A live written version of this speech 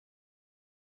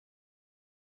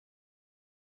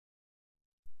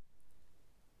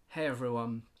Hey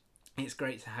everyone, it's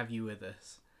great to have you with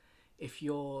us. If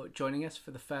you're joining us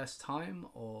for the first time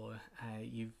or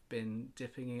you've been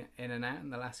dipping in and out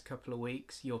in the last couple of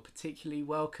weeks, you're particularly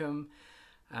welcome.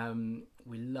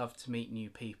 We love to meet new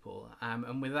people.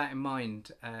 And with that in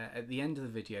mind, at the end of the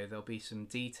video, there'll be some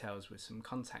details with some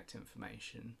contact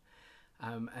information.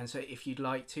 And so if you'd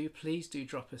like to, please do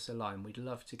drop us a line. We'd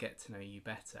love to get to know you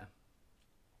better.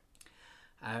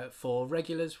 For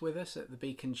regulars with us at the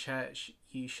Beacon Church,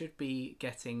 you should be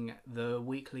getting the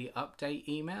weekly update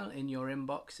email in your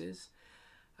inboxes.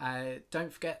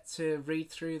 Don't forget to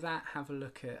read through that, have a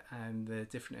look at the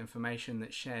different information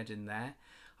that's shared in there.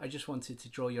 I just wanted to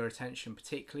draw your attention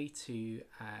particularly to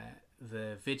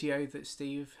the video that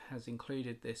Steve has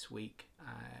included this week,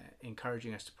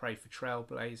 encouraging us to pray for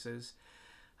trailblazers.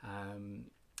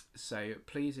 So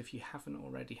please, if you haven't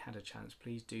already had a chance,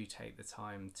 please do take the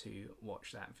time to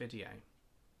watch that video.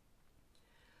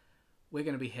 We're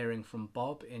going to be hearing from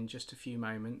Bob in just a few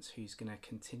moments, who's going to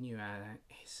continue our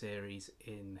series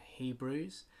in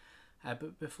Hebrews.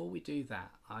 But before we do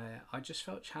that, I just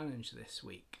felt challenged this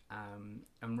week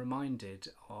and reminded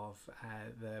of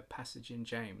the passage in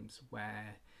James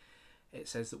where it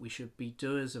says that we should be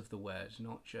doers of the word,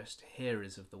 not just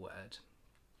hearers of the word.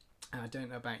 And I don't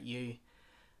know about you,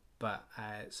 but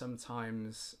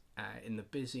sometimes in the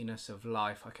busyness of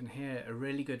life, I can hear a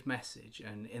really good message,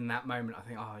 and in that moment I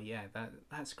think, oh yeah,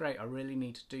 that's great, I really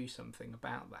need to do something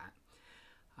about that.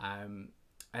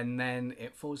 And then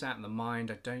it falls out in the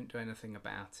mind, I don't do anything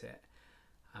about it,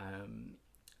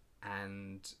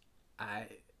 and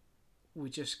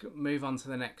we just move on to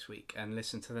the next week and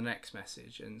listen to the next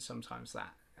message, and sometimes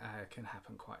that can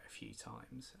happen quite a few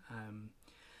times.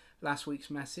 Last week's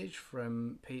message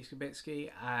from Pete Skibitsky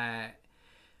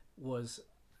was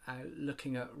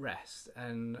looking at rest,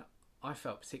 and I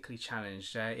felt particularly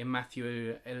challenged. In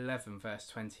Matthew 11 verse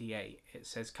 28 it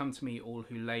says, "Come to me all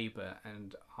who labour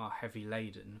and are heavy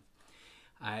laden."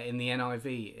 In the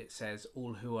NIV it says,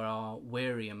 "All who are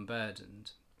weary and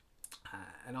burdened."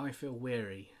 And I feel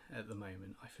weary at the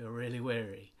moment. I feel really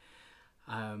weary.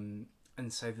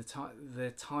 And so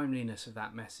the timeliness of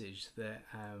that message that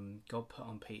God put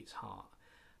on Pete's heart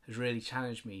has really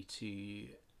challenged me to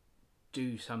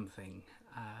do something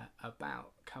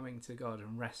about coming to God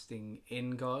and resting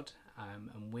in God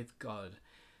and with God,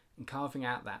 and carving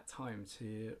out that time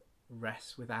to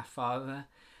rest with our Father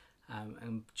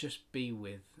and just be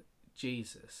with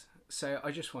Jesus. So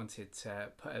I just wanted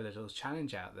to put a little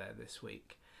challenge out there this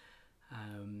week.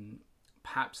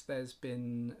 Perhaps there's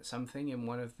been something in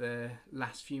one of the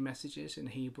last few messages in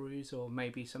Hebrews, or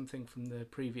maybe something from the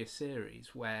previous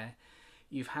series, where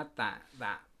you've had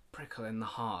that prickle in the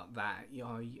heart that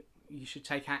you should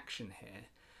take action here.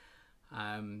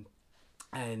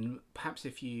 And perhaps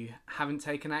if you haven't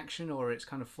taken action, or it's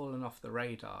kind of fallen off the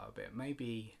radar a bit,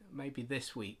 maybe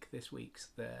this week's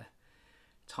the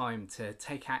time to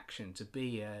take action, to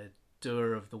be a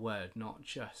doer of the word, not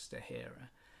just a hearer.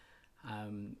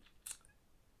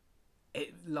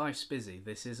 Life's busy.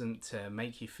 This isn't to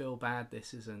make you feel bad.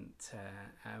 This isn't to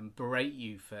berate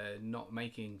you for not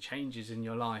making changes in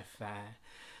your life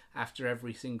after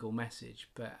every single message.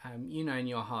 But you know in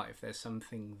your heart if there's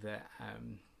something that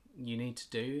you need to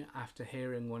do after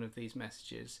hearing one of these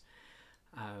messages.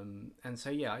 And so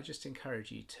yeah, I just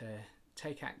encourage you to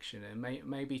take action and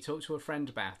maybe talk to a friend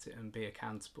about it and be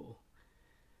accountable.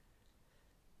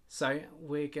 So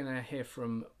we're going to hear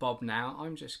from Bob now.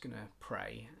 I'm just going to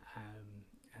pray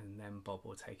and then Bob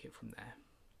will take it from there.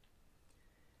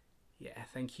 Yeah,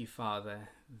 thank you, Father,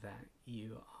 that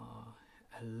you are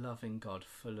a loving God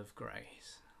full of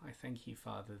grace. I thank you,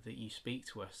 Father, that you speak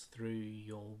to us through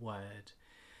your word,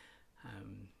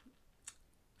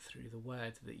 through the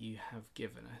word that you have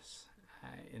given us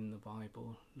in the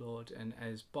Bible, Lord. And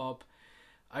as Bob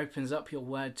opens up your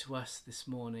word to us this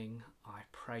morning, I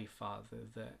pray, Father,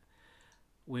 that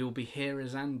we will be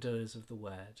hearers and doers of the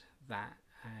word, that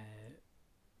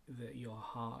your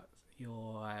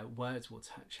words will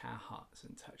touch our hearts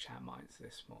and touch our minds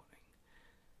this morning.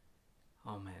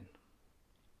 Amen.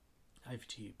 Over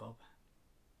to you, Bob.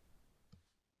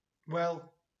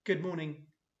 Well, good morning,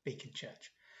 Beacon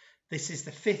Church. This is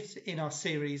the fifth in our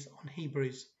series on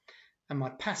Hebrews, and my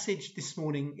passage this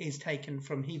morning is taken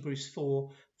from Hebrews 4,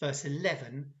 verse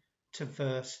 11 to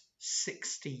verse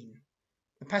 16.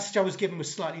 The passage I was given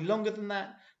was slightly longer than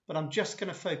that, but I'm just going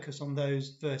to focus on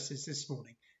those verses this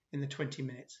morning in the 20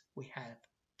 minutes we have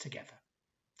together.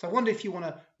 So I wonder if you want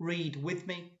to read with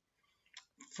me,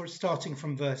 for starting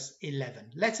from verse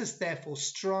 11. "Let us therefore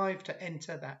strive to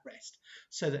enter that rest,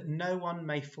 so that no one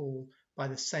may fall by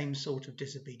the same sort of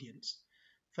disobedience.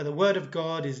 For the word of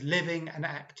God is living and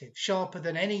active, sharper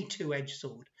than any two-edged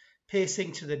sword,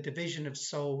 piercing to the division of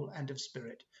soul and of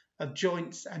spirit, of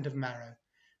joints and of marrow,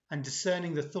 and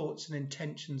discerning the thoughts and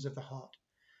intentions of the heart.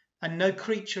 And no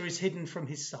creature is hidden from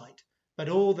his sight, but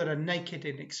all that are naked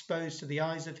and exposed to the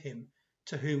eyes of him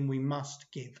to whom we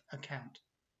must give account.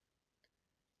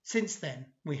 Since then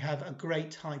we have a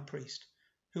great high priest,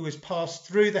 who has passed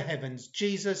through the heavens,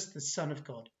 Jesus, the Son of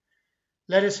God.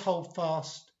 Let us hold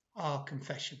fast our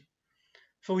confession.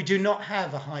 For we do not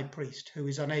have a high priest who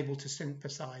is unable to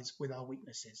sympathize with our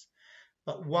weaknesses,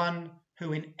 but one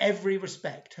who in every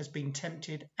respect has been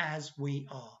tempted as we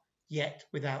are, yet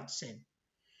without sin.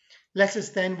 Let us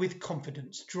then with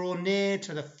confidence draw near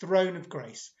to the throne of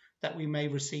grace, that we may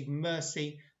receive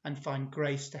mercy and find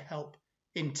grace to help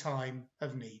in time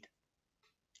of need.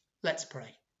 Let's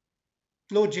pray.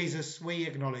 Lord Jesus, we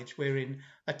acknowledge we're in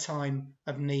a time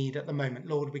of need at the moment.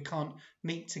 Lord, we can't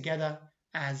meet together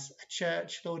as a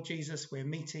church. Lord Jesus, we're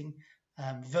meeting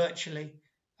virtually,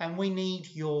 and we need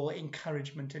your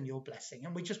encouragement and your blessing.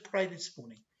 And we just pray this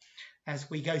morning as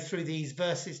we go through these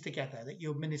verses together that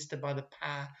you'll minister by the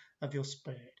power of your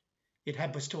Spirit. You'd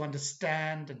help us to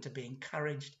understand and to be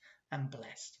encouraged and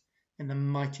blessed. In the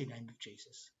mighty name of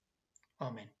Jesus.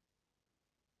 Amen.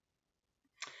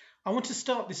 I want to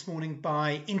start this morning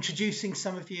by introducing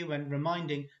some of you and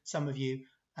reminding some of you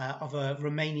of a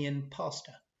Romanian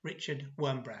pastor, Richard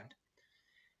Wurmbrand.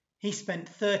 He spent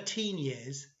 13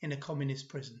 years in a communist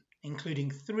prison, including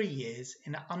 3 years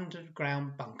in an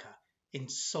underground bunker in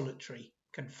solitary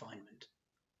confinement.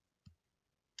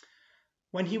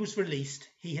 When he was released,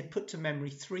 he had put to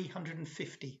memory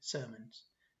 350 sermons,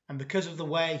 and because of the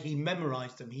way he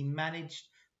memorized them, he managed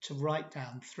to write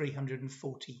down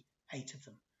 348 of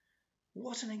them.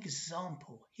 What an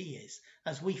example he is,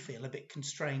 as we feel a bit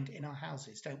constrained in our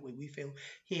houses, don't we? We feel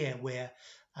here we're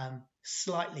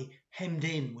slightly hemmed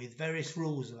in with various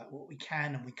rules about what we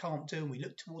can and we can't do, and we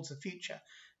look towards the future,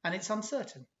 and it's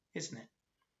uncertain, isn't it?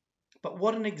 But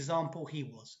what an example he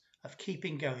was of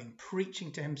keeping going,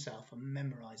 preaching to himself and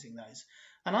memorizing those.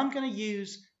 And I'm going to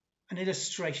use an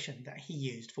illustration that he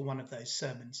used for one of those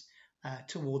sermons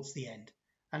towards the end,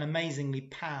 an amazingly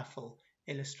powerful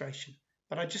illustration.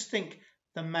 But I just think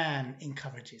the man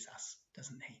encourages us,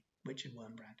 doesn't he? Richard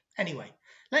Wurmbrand. Anyway,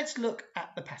 let's look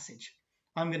at the passage.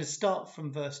 I'm going to start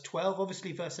from verse 12.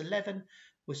 Obviously, verse 11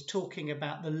 was talking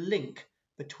about the link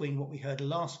between what we heard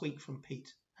last week from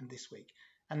Pete and this week.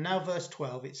 And now verse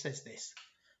 12, it says this: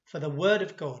 For the word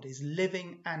of God is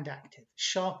living and active,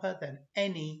 sharper than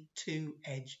any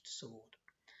two-edged sword.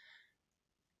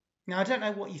 Now, I don't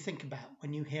know what you think about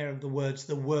when you hear of the words,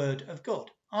 the word of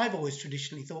God. I've always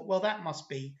traditionally thought, well, that must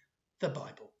be the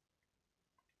Bible.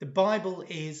 The Bible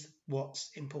is what's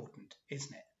important,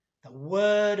 isn't it? The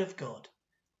word of God.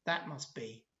 That must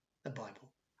be the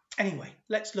Bible. Anyway,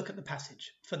 let's look at the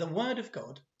passage. For the word of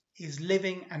God is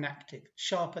living and active,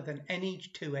 sharper than any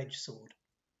two-edged sword.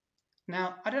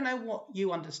 Now, I don't know what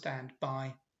you understand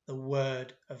by the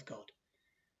word of God,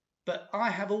 but I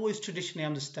have always traditionally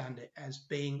understood it as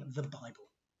being the Bible.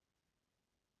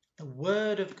 The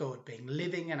word of God being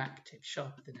living and active,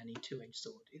 sharper than any two-edged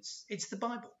sword. It's the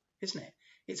Bible, isn't it?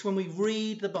 It's when we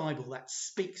read the Bible that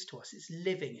speaks to us. It's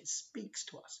living, it speaks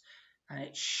to us, and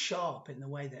it's sharp in the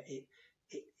way that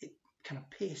it kind of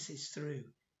pierces through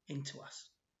into us.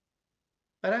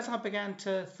 But as I began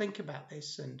to think about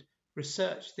this and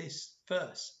research this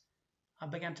verse, I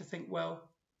began to think, well,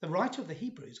 the writer of the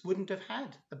Hebrews wouldn't have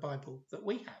had the Bible that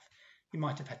we have. He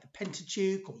might have had the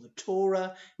Pentateuch or the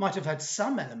Torah, might have had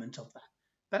some element of that.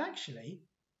 But actually,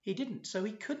 he didn't, so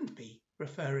he couldn't be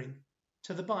referring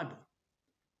to the Bible.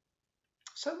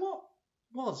 So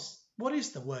what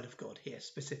is the Word of God here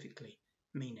specifically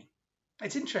meaning?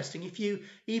 It's interesting, if you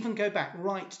even go back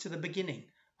right to the beginning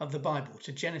of the Bible,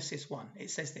 to Genesis 1, it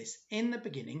says this: In the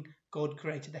beginning, God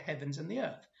created the heavens and the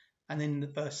earth. And in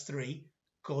verse 3,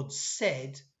 God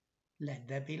said, let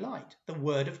there be light. The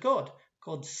Word of God.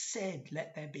 God said,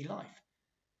 let there be life.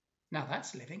 Now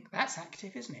that's living, that's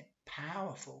active, isn't it?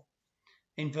 Powerful.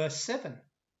 In verse 7,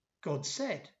 God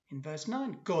said. In verse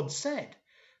 9, God said.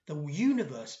 The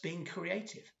universe being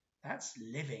creative, that's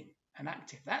living and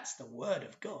active. That's the word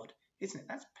of God, isn't it?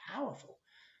 That's powerful.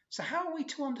 So how are we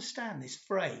to understand this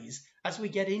phrase as we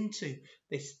get into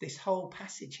this whole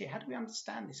passage here? How do we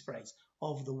understand this phrase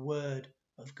of the word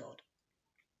of God?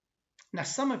 Now,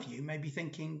 some of you may be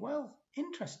thinking, well,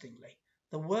 interestingly,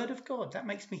 the word of God, that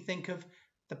makes me think of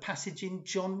the passage in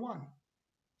John 1.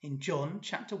 In John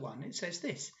chapter 1, it says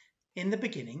this: In the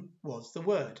beginning was the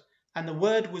Word, and the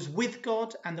Word was with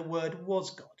God, and the Word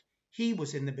was God. He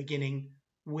was in the beginning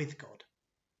with God.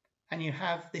 And you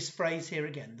have this phrase here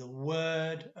again, the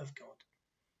Word of God.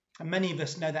 And many of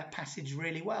us know that passage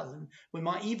really well. And we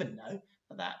might even know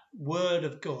that that Word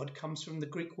of God comes from the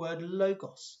Greek word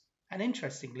logos. And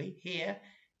interestingly, here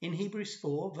in Hebrews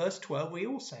 4, verse 12, we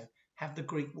also have the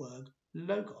Greek word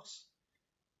logos.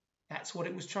 That's what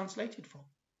it was translated from.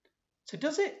 So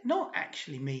does it not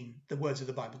actually mean the words of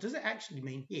the Bible? Does it actually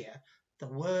mean here the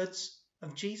words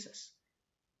of Jesus?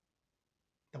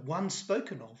 The one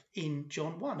spoken of in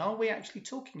John 1. Are we actually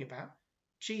talking about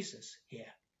Jesus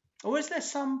here? Or is there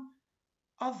some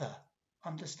other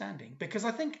understanding? Because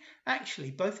I think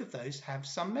actually both of those have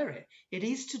some merit. It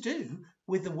is to do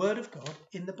with the Word of God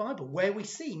in the Bible, where we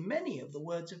see many of the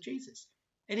words of Jesus.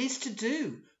 It is to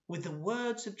do with the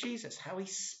words of Jesus, how he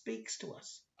speaks to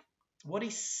us, what he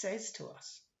says to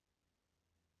us.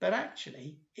 But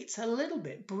actually, it's a little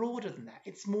bit broader than that.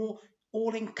 It's more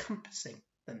all-encompassing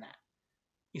than that.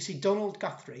 You see, Donald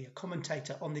Guthrie, a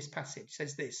commentator on this passage,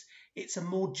 says this: it's a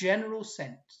more general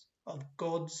sense of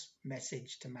God's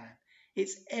message to man.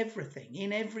 It's everything,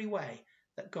 in every way,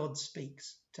 that God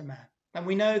speaks to man. And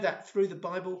we know that through the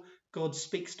Bible, God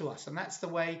speaks to us. And that's the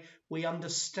way we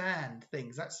understand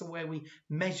things. That's the way we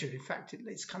measure. In fact,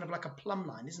 it's kind of like a plumb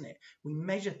line, isn't it? We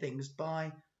measure things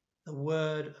by the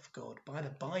Word of God, by the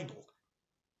Bible.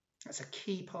 That's a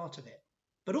key part of it.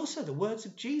 But also the words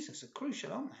of Jesus are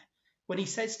crucial, aren't they? When he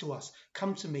says to us,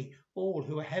 come to me, all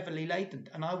who are heavily laden,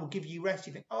 and I will give you rest.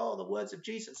 You think, oh, the words of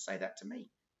Jesus say that to me.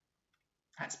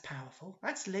 That's powerful.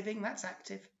 That's living. That's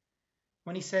active.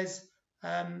 When he says,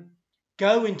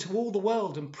 go into all the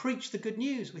world and preach the good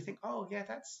news, we think, oh, yeah,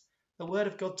 that's the word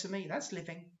of God to me. That's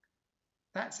living.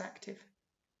 That's active.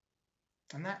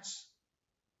 And that's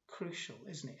crucial,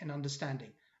 isn't it, in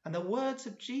understanding. And the words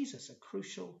of Jesus are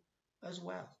crucial as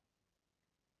well.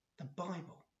 The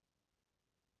Bible.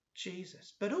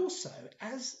 Jesus. But also,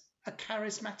 as a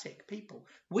charismatic people,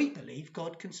 we believe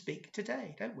God can speak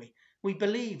today, don't we? We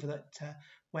believe that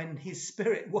when his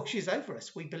Spirit washes over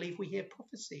us, we believe we hear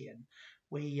prophecy and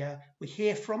we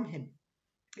hear from him.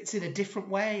 It's in a different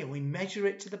way, and we measure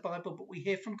it to the Bible, but we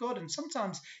hear from God. And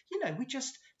sometimes, we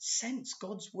just sense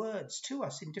God's words to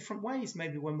us in different ways.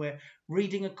 Maybe when we're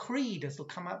reading a creed, as will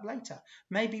come up later.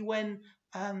 Maybe when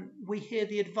we hear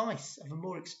the advice of a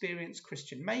more experienced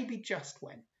Christian. Maybe just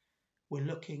when we're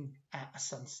looking at a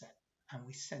sunset and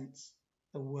we sense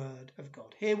the word of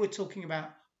God. Here we're talking about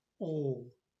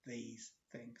all these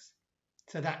things.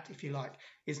 So that, if you like,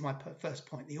 is my first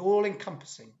point, the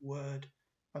all-encompassing word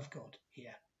of God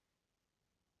here.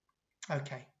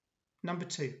 Okay, number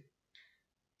 2.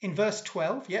 In verse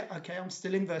 12, I'm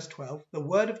still in verse 12. The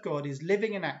word of God is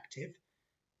living and active,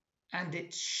 and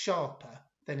it's sharper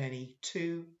than any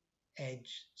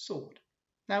two-edged sword.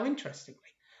 Now, interestingly,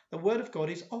 the word of God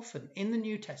is often in the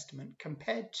New Testament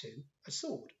compared to a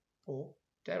sword, or,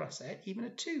 dare I say it, even a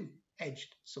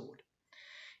two-edged sword.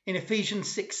 In Ephesians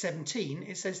 6:17,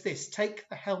 it says this: take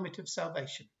the helmet of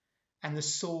salvation and the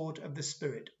sword of the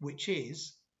Spirit, which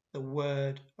is the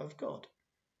word of God.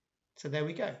 So there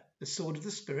we go. The sword of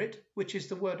the Spirit, which is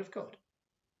the word of God.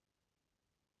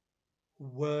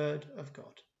 Word of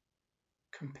God.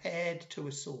 Compared to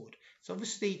a sword. It's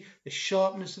obviously the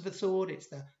sharpness of a sword, it's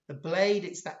the blade,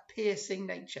 it's that piercing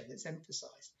nature that's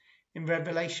emphasized. In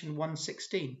Revelation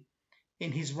 1:16,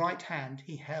 in his right hand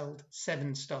he held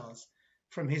 7 stars.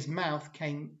 From his mouth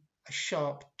came a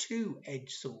sharp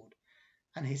two-edged sword,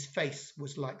 and his face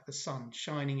was like the sun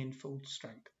shining in full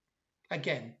strength.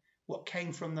 Again, what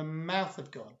came from the mouth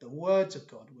of God, the words of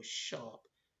God, was sharp,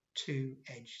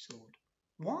 two-edged sword.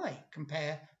 Why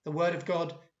compare the word of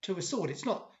God to a sword? It's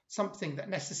not something that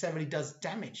necessarily does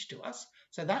damage to us,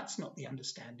 so that's not the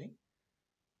understanding.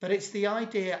 But it's the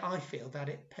idea, I feel, that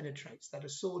it penetrates, that a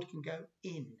sword can go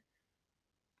in,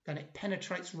 that it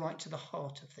penetrates right to the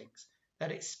heart of things,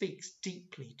 that it speaks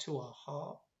deeply to our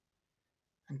heart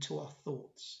and to our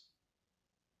thoughts.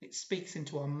 It speaks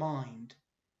into our mind.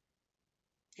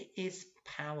 It is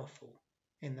powerful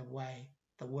in the way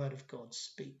the word of God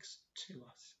speaks to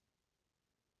us.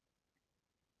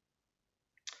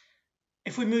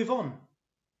 If we move on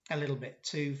a little bit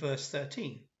to verse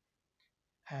 13,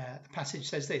 the passage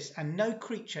says this: and no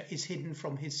creature is hidden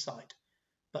from his sight,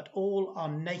 but all are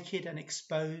naked and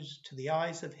exposed to the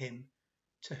eyes of him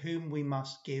to whom we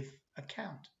must give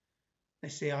account.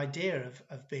 It's the idea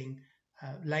of being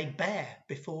laid bare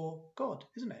before God,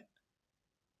 isn't it?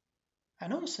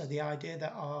 And also the idea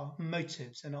that our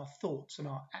motives and our thoughts and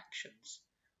our actions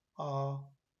are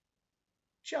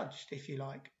judged, if you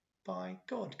like, by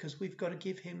God, because we've got to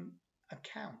give him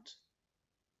account.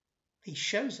 He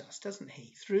shows us, doesn't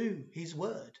he, through his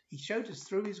word. He showed us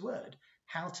through his word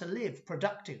how to live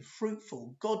productive,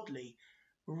 fruitful, godly,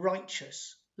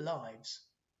 righteous lives.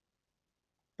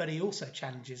 But he also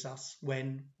challenges us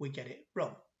when we get it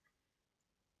wrong,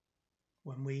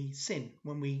 when we sin,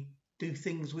 when we do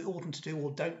things we oughtn't to do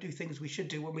or don't do things we should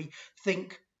do, when we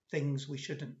think things we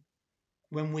shouldn't,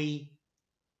 when we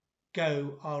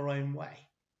go our own way,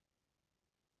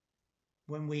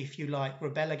 when we, if you like,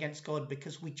 rebel against God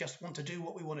because we just want to do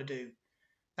what we want to do.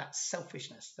 That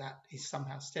selfishness that is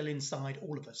somehow still inside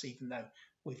all of us, even though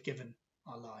we've given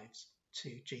our lives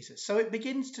to Jesus. So it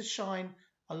begins to shine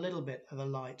a little bit of a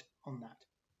light on that.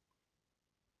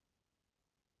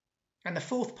 And the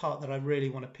fourth part that I really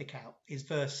want to pick out is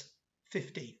verse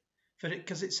 15,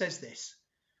 because it says this: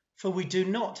 "For we do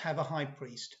not have a high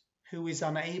priest who is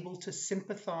unable to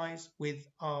sympathize with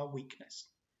our weakness,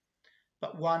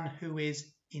 but one who is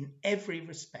in every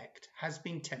respect has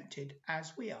been tempted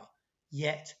as we are,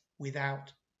 yet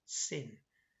without sin."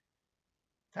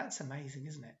 That's amazing,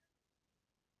 isn't it?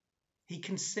 He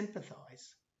can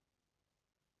sympathize,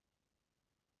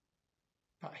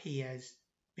 but he has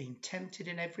been tempted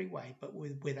in every way, but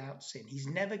without sin. He's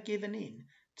never given in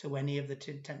to any of the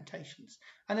temptations.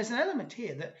 And there's an element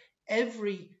here that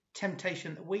every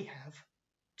temptation that we have,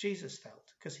 Jesus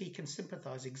felt, because he can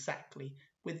sympathize exactly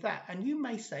with that. And you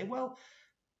may say, well,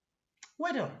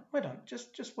 wait on,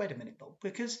 just wait a minute, Bob,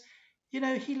 because, you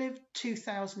know, he lived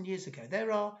 2,000 years ago.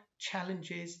 There are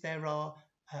challenges, there are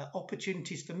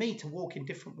opportunities for me to walk in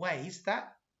different ways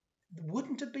that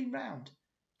wouldn't have been round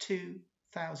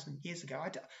 2,000 years ago.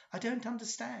 I don't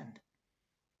understand.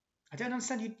 I don't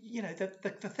understand. You know,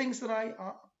 the things that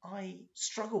I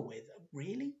struggle with.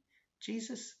 Really,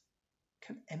 Jesus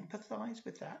can empathize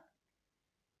with that.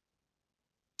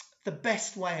 The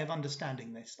best way of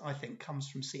understanding this, I think, comes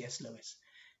from C.S. Lewis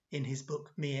in his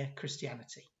book Mere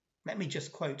Christianity. Let me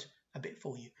just quote a bit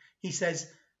for you. He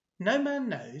says, "No man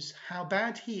knows how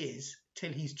bad he is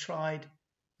till he's tried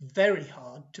very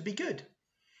hard to be good.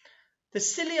 The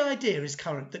silly idea is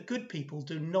current that good people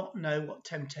do not know what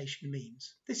temptation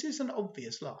means. This is an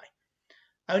obvious lie.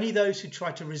 Only those who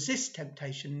try to resist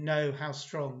temptation know how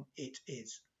strong it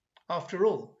is. After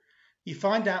all, you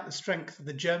find out the strength of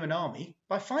the German army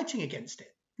by fighting against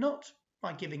it, not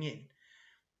by giving in.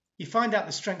 You find out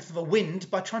the strength of a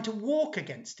wind by trying to walk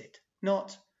against it,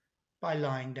 not by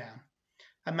lying down.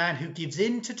 A man who gives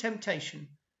in to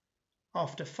temptation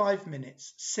after 5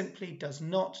 minutes simply does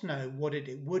not know what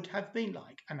it would have been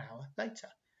like an hour later.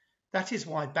 That is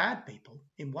why bad people,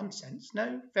 in one sense,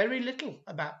 know very little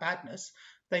about badness.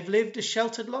 They've lived a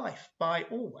sheltered life by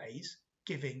always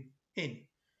giving in.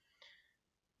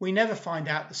 We never find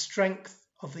out the strength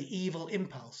of the evil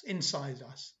impulse inside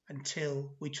us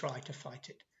until we try to fight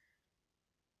it.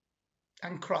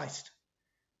 And Christ,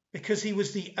 because he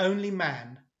was the only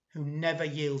man who never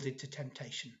yielded to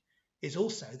temptation, is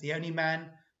also the only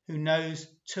man who knows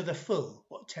to the full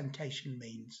what temptation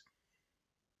means.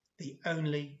 The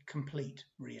only complete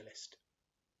realist.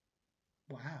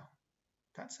 Wow,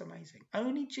 that's amazing.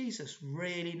 Only Jesus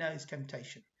really knows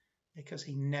temptation because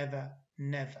he never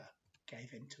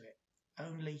gave into it.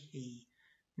 Only he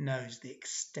knows the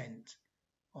extent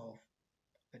of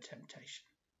the temptation.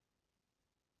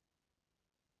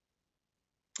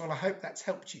 Well, I hope that's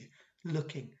helped you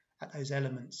looking at those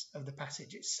elements of the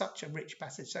passage. It's such a rich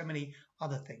passage, so many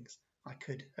other things I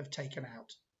could have taken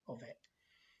out of it.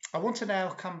 I want to now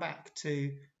come back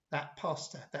to that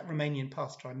pastor, that Romanian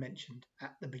pastor I mentioned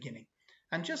at the beginning,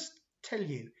 and just tell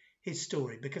you his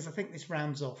story, because I think this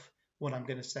rounds off what I'm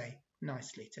going to say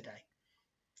nicely today.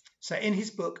 So in his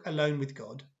book, Alone with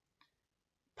God,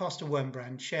 Pastor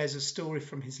Wurmbrand shares a story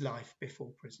from his life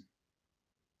before prison.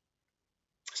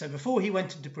 So before he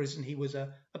went into prison, he was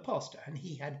a pastor, and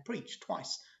he had preached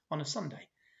twice on a Sunday.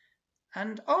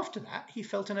 And after that, he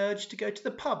felt an urge to go to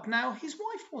the pub. Now, his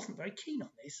wife wasn't very keen on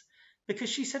this because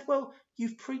she said, well,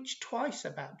 you've preached twice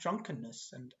about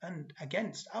drunkenness and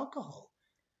against alcohol.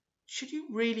 Should you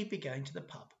really be going to the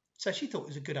pub? So she thought it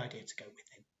was a good idea to go with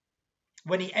him.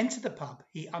 When he entered the pub,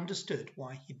 he understood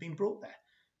why he'd been brought there,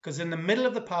 because in the middle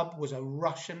of the pub was a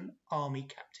Russian army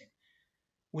captain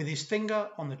with his finger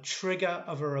on the trigger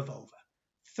of a revolver,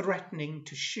 threatening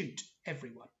to shoot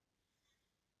everyone.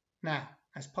 Now,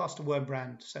 as Pastor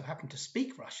Wurmbrand so happened to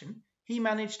speak Russian, he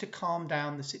managed to calm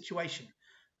down the situation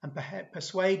and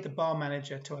persuade the bar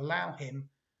manager to allow him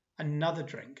another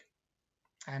drink.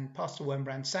 And Pastor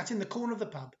Wurmbrand sat in the corner of the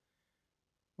pub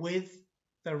with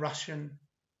the Russian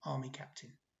army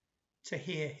captain to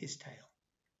hear his tale.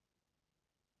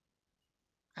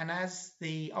 And as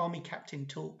the army captain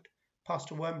talked,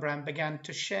 Pastor Wurmbrand began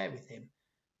to share with him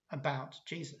about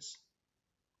Jesus,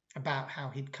 about how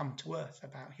he'd come to earth,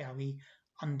 about how he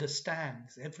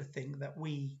understands everything that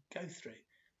we go through,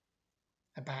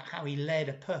 about how he led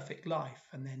a perfect life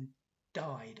and then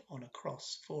died on a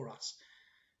cross for us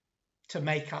to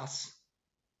make us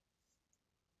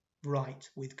right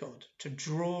with God, to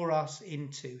draw us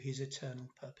into his eternal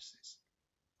purposes.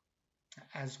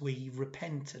 As we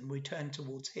repent and we turn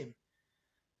towards him,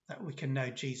 that we can know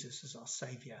Jesus as our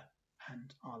Saviour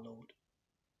and our Lord.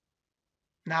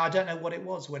 Now, I don't know what it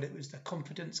was, whether it was the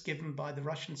confidence given by the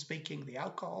Russian speaking, the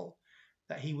alcohol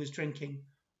that he was drinking,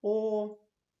 or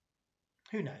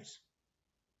who knows,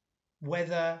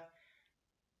 whether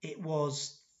it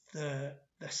was the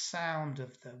sound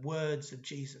of the words of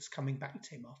Jesus coming back to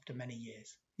him after many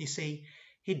years. You see,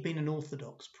 he'd been an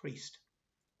Orthodox priest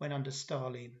when under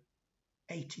Stalin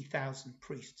 80,000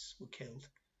 priests were killed.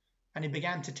 And he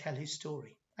began to tell his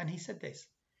story. And he said this: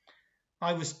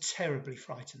 "I was terribly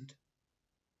frightened.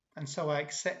 And so I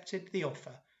accepted the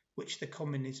offer which the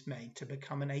communists made to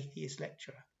become an atheist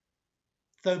lecturer.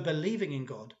 Though believing in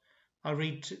God, I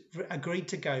agreed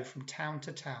to go from town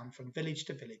to town, from village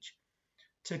to village,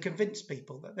 to convince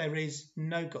people that there is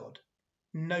no God,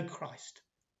 no Christ,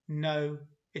 no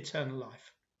eternal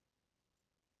life.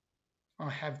 I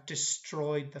have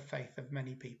destroyed the faith of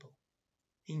many people,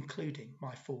 including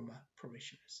my former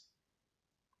parishioners."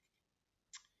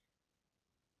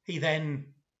 He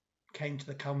then came to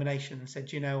the culmination and said,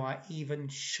 I even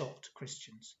shot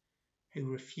Christians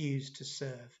who refused to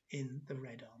serve in the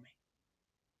Red Army.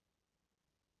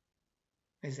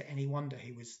 Is it any wonder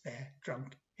he was there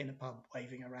drunk in a pub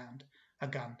waving around a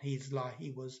gun?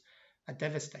 He was a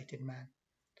devastated man.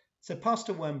 So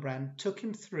Pastor Wurmbrand took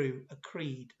him through a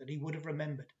creed that he would have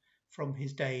remembered from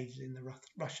his days in the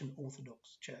Russian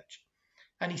Orthodox Church.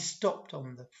 And he stopped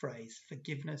on the phrase,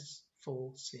 forgiveness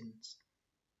for sins.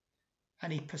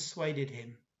 And he persuaded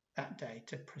him that day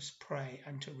to pray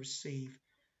and to receive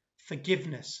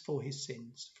forgiveness for his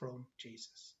sins from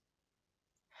Jesus.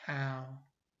 How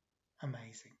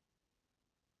amazing.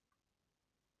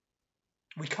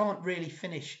 We can't really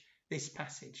finish this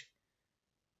passage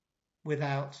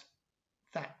without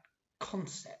that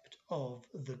concept of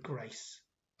the grace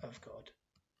of God.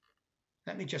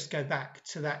 Let me just go back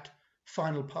to that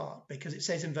final part, because it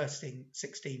says in verse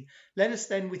 16, "Let us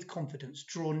then with confidence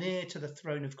draw near to the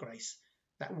throne of grace,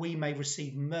 that we may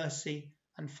receive mercy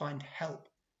and find help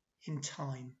in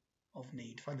time of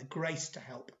need." Find the grace to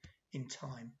help in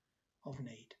time of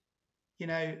need.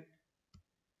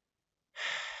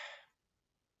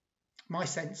 My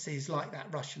sense is like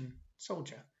that Russian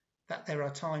soldier, that there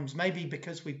are times, maybe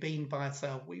because we've been by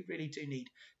ourselves, we really do need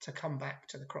to come back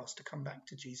to the cross, to come back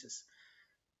to Jesus.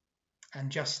 And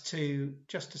just to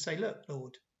say, look,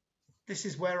 Lord, this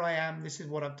is where I am. This is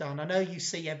what I've done. I know you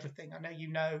see everything. I know you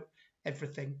know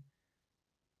everything.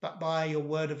 But by your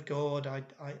word of God,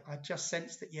 I just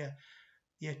sense that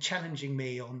you're challenging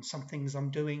me on some things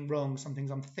I'm doing wrong, some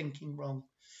things I'm thinking wrong.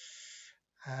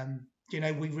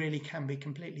 We really can be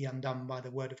completely undone by the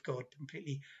word of God,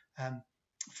 completely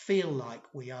feel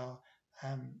like we are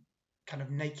kind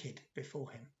of naked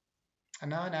before him. And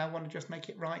now I want to just make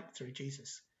it right through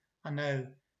Jesus. I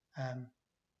know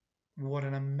what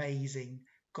an amazing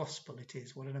gospel it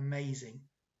is, what an amazing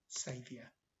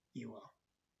Saviour you are.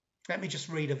 Let me just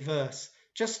read a verse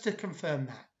just to confirm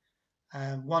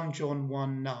that. 1 John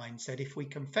 1:9 said, "If we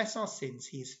confess our sins,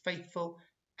 he is faithful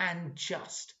and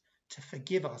just to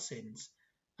forgive our sins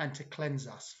and to cleanse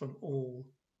us from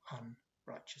all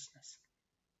unrighteousness."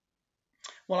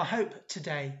 Well, I hope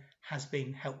today has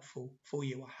been helpful for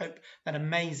you. I hope that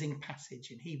amazing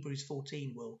passage in Hebrews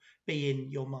 14 will be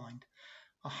in your mind.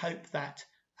 I hope that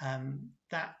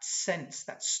that sense,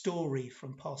 that story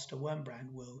from Pastor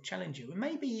Wurmbrand will challenge you. And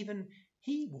maybe even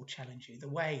he will challenge you, the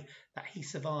way that he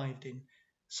survived in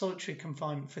solitary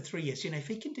confinement for 3 years. If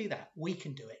he can do that, we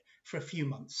can do it for a few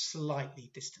months, slightly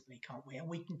distantly, can't we? And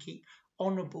we can keep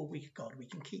honourable with God. We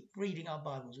can keep reading our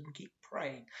Bibles. We can keep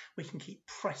praying. We can keep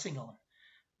pressing on.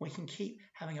 We can keep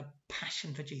having a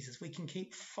passion for Jesus. We can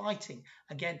keep fighting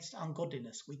against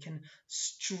ungodliness. We can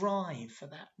strive for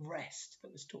that rest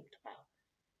that was talked about.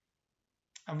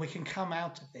 And we can come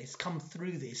out of this, come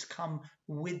through this, come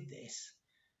with this,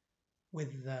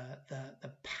 with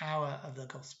the power of the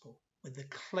gospel, with the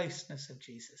closeness of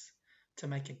Jesus to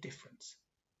make a difference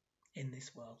in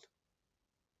this world.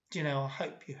 I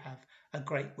hope you have a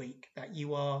great week, that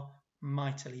you are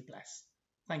mightily blessed.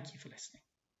 Thank you for listening.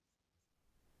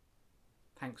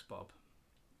 Thanks, Bob.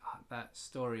 That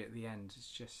story at the end is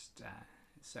just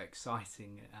so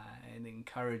exciting and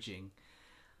encouraging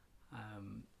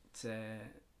to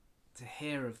to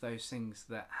hear of those things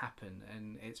that happen.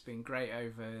 And it's been great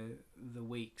over the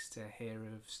weeks to hear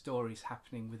of stories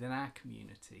happening within our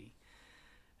community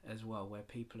as well, where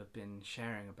people have been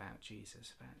sharing about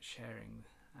Jesus, about sharing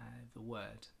the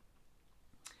word.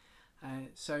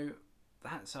 So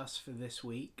that's us for this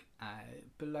week.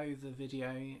 Below the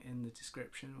video in the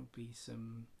description will be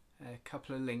a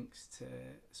couple of links to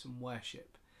some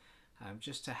worship,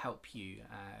 just to help you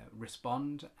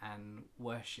respond and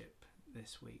worship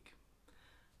this week.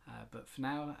 But for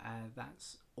now,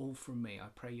 that's all from me. I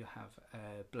pray you have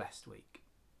a blessed week.